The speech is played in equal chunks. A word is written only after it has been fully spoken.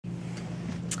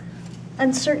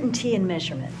Uncertainty in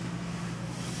measurement.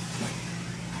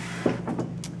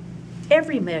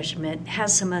 Every measurement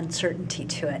has some uncertainty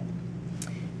to it.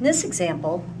 In this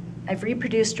example, I've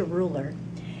reproduced a ruler,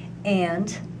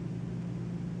 and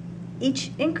each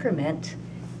increment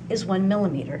is 1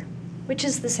 millimeter, which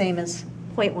is the same as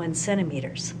 0.1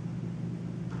 centimeters.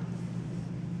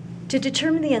 To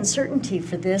determine the uncertainty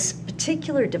for this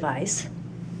particular device,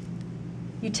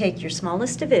 you take your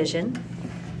smallest division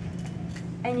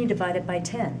and you divide it by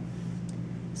 10.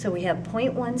 So we have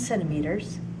 0.1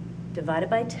 centimeters divided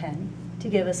by 10 to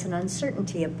give us an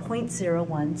uncertainty of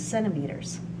 0.01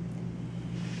 centimeters.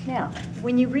 Now,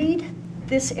 when you read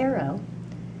this arrow,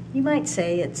 you might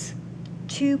say it's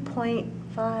 2.5,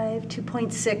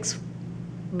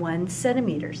 2.61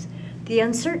 centimeters. The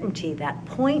uncertainty, that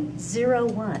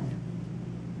 0.01,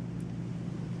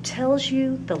 tells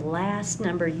you the last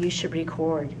number you should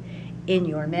record in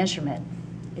your measurement.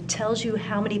 It tells you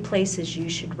how many places you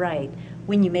should write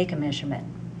when you make a measurement.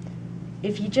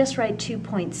 If you just write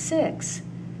 2.6,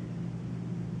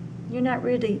 you're not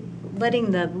really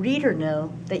letting the reader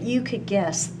know that you could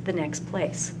guess the next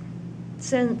place.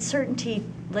 So uncertainty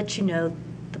lets you know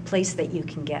the place that you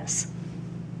can guess.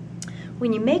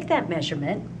 When you make that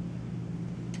measurement,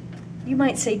 you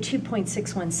might say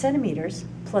 2.61 centimeters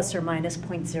plus or minus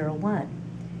 0.01.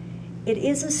 It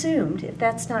is assumed, if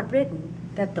that's not written,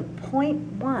 that the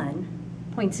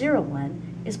 0.01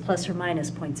 is plus or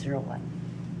minus 0.01.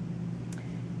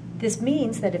 This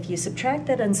means that if you subtract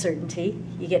that uncertainty,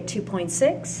 you get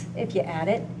 2.6. If you add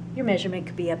it, your measurement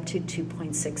could be up to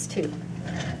 2.62.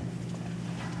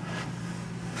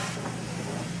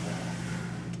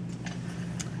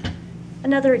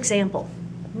 Another example.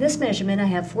 In this measurement, I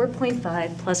have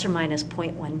 4.5 plus or minus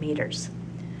 0.1 meters,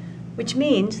 which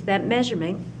means that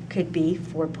measurement could be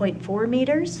 4.4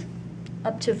 meters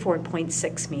up to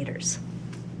 4.6 meters.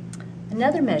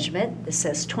 Another measurement, this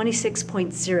says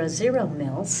 26.00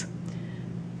 mils.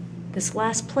 This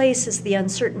last place is the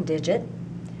uncertain digit,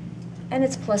 and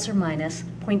it's plus or minus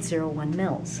 0.01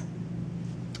 mils,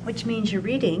 which means your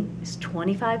reading is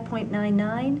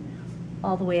 25.99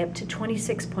 all the way up to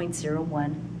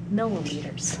 26.01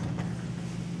 milliliters.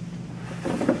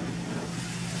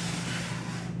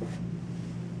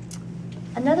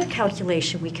 Another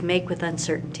calculation we can make with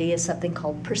uncertainty is something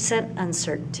called percent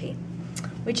uncertainty,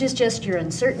 which is just your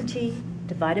uncertainty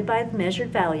divided by the measured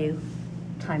value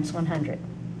times 100.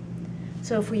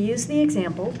 So if we use the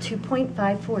example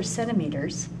 2.54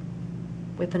 centimeters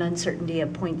with an uncertainty of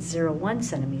 0.01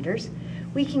 centimeters,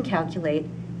 we can calculate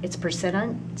its percent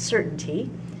uncertainty,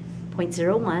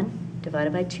 0.01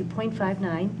 divided by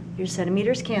 2.59, your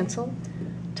centimeters cancel,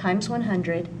 times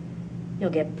 100, you'll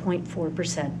get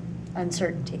 0.4%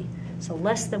 uncertainty, so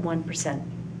less than 1%.